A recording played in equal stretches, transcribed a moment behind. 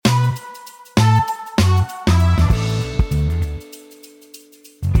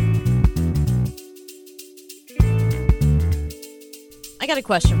I got a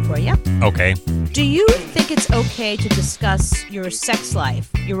question for you. Okay. Do you think it's okay to discuss your sex life,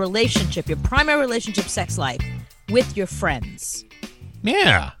 your relationship, your primary relationship sex life with your friends?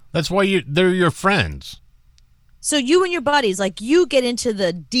 Yeah, that's why they're your friends. So you and your buddies, like, you get into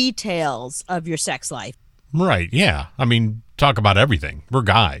the details of your sex life. Right, yeah. I mean, talk about everything. We're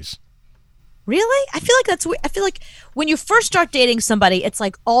guys. Really? I feel like that's weird. I feel like when you first start dating somebody, it's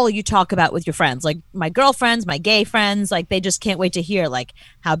like all you talk about with your friends. Like my girlfriends, my gay friends, like they just can't wait to hear like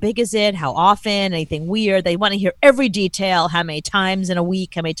how big is it, how often, anything weird. They want to hear every detail, how many times in a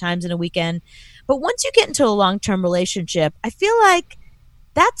week, how many times in a weekend. But once you get into a long-term relationship, I feel like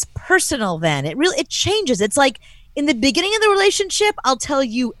that's personal then. It changes. It's like in the beginning of the relationship, I'll tell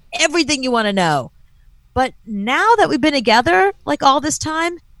you everything you want to know. But now that we've been together like all this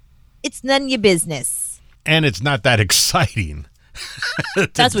time, it's none of your business. And it's not that exciting.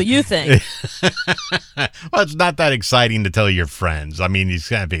 That's what you think. Well, it's not that exciting to tell your friends. I mean, you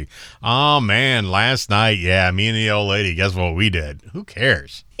can't be, oh, man, last night, yeah, me and the old lady, guess what we did? Who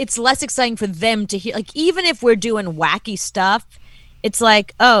cares? It's less exciting for them to hear. Like, even if we're doing wacky stuff, it's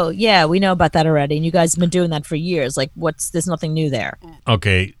like, oh, yeah, we know about that already. And you guys have been doing that for years. Like, there's nothing new there.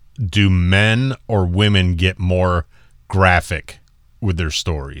 Okay, do men or women get more graphic with their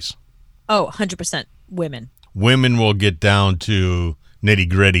stories? Oh, 100% women. Women will get down to nitty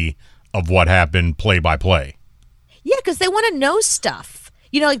gritty of what happened play by play. Yeah, because they want to know stuff.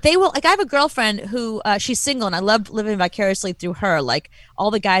 You know, like they will. Like I have a girlfriend who she's single, and I love living vicariously through her. Like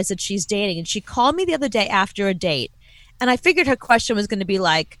all the guys that she's dating, and she called me the other day after a date, and I figured her question was going to be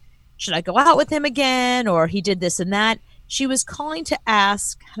like, "Should I go out with him again?" Or he did this and that. She was calling to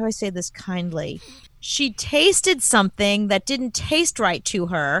ask. How do I say this kindly? She tasted something that didn't taste right to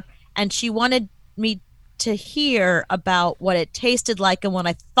her, and she wanted me to hear about what it tasted like and what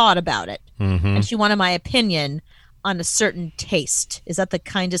I thought about it. Mm-hmm. And she wanted my opinion on a certain taste. Is that the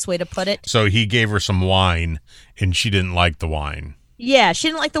kindest way to put it? So he gave her some wine, and she didn't like the wine. Yeah, she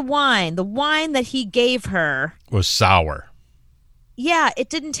didn't like the wine. The wine that he gave her Was sour. Yeah, it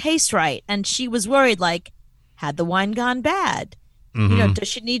didn't taste right. And she was worried, like, had the wine gone bad? Mm-hmm. You know, does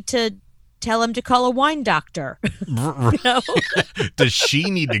she need to tell him to call a wine doctor? You know? Does she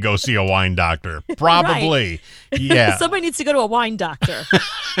need to go see a wine doctor? Probably. Right. Yeah. Somebody needs to go to a wine doctor.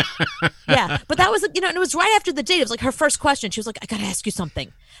 Yeah. But that was, you know, and it was right after the date. It was like her first question. She was like, I got to ask you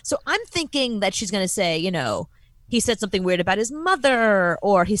something. So I'm thinking that she's going to say, you know, he said something weird about his mother,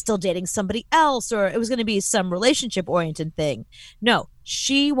 or he's still dating somebody else, or it was going to be some relationship-oriented thing. No,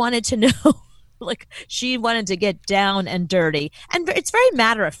 she wanted to know. Like, she wanted to get down and dirty. And it's very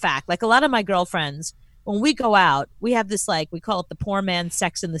matter of fact. Like, a lot of my girlfriends, when we go out, we have this, like, we call it the poor man's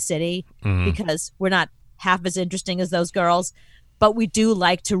Sex in the City, because we're not half as interesting as those girls, but we do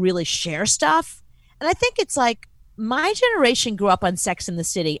like to really share stuff. And I think it's like, my generation grew up on Sex in the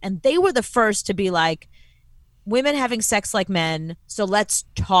City, and they were the first to be like, women having sex like men, so let's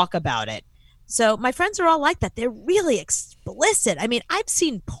talk about it. So my friends are all like that. They're really explicit. I mean, I've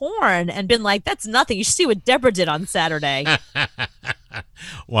seen porn and been like, that's nothing. You should see what Deborah did on Saturday.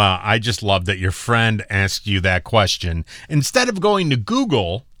 Well, I just love that your friend asked you that question. Instead of going to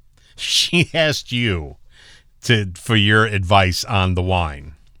Google, she asked you for your advice on the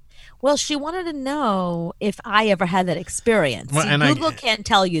wine. Well, she wanted to know if I ever had that experience. Well, See, and Google can't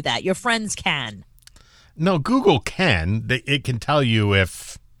tell you that. Your friends can. No, Google can. It can tell you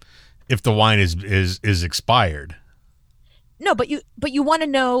if the wine is expired. No, but you want to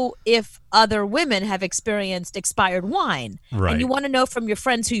know if other women have experienced expired wine. Right. And you want to know from your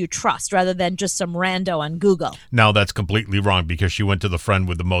friends who you trust rather than just some rando on Google. Now, that's completely wrong because she went to the friend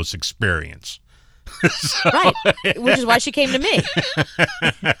with the most experience. Right, which is why she came to me.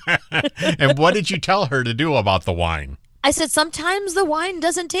 And what did you tell her to do about the wine? I said, sometimes the wine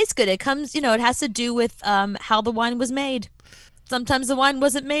doesn't taste good. It comes, it has to do with how the wine was made. Sometimes the wine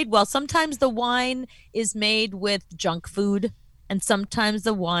wasn't made well. Sometimes the wine is made with junk food, and sometimes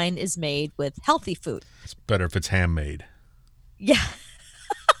the wine is made with healthy food. It's better if it's handmade. Yeah.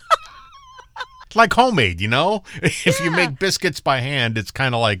 Like homemade, If you make biscuits by hand, it's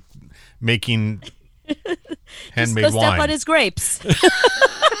kind of like making handmade Just go wine. step on his grapes.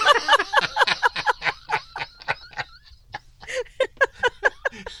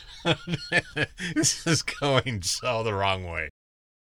 This is going so the wrong way.